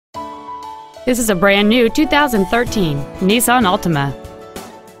This is a brand new 2013 Nissan Altima.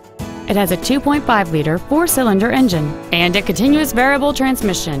 It has a 2.5-liter four-cylinder engine and a continuous variable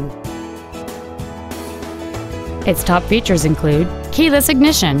transmission. Its top features include keyless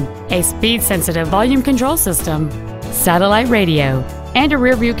ignition, a speed-sensitive volume control system, satellite radio, and a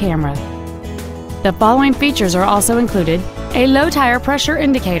rear-view camera. The following features are also included: a low tire pressure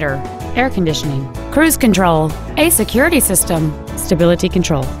indicator, air conditioning, cruise control, a security system, stability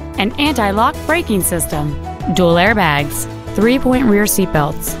control, an anti-lock braking system, dual airbags, 3-point rear seat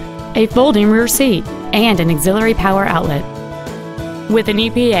belts, a folding rear seat, and an auxiliary power outlet. With an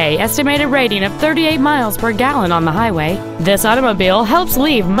EPA estimated rating of 38 miles per gallon on the highway, this automobile helps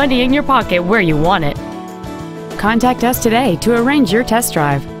leave money in your pocket where you want it. Contact us today to arrange your test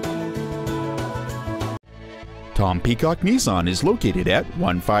drive. Tom Peacock Nissan is located at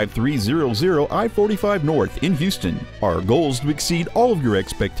 15300 I-45 North in Houston. Our goal is to exceed all of your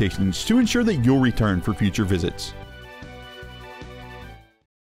expectations to ensure that you'll return for future visits.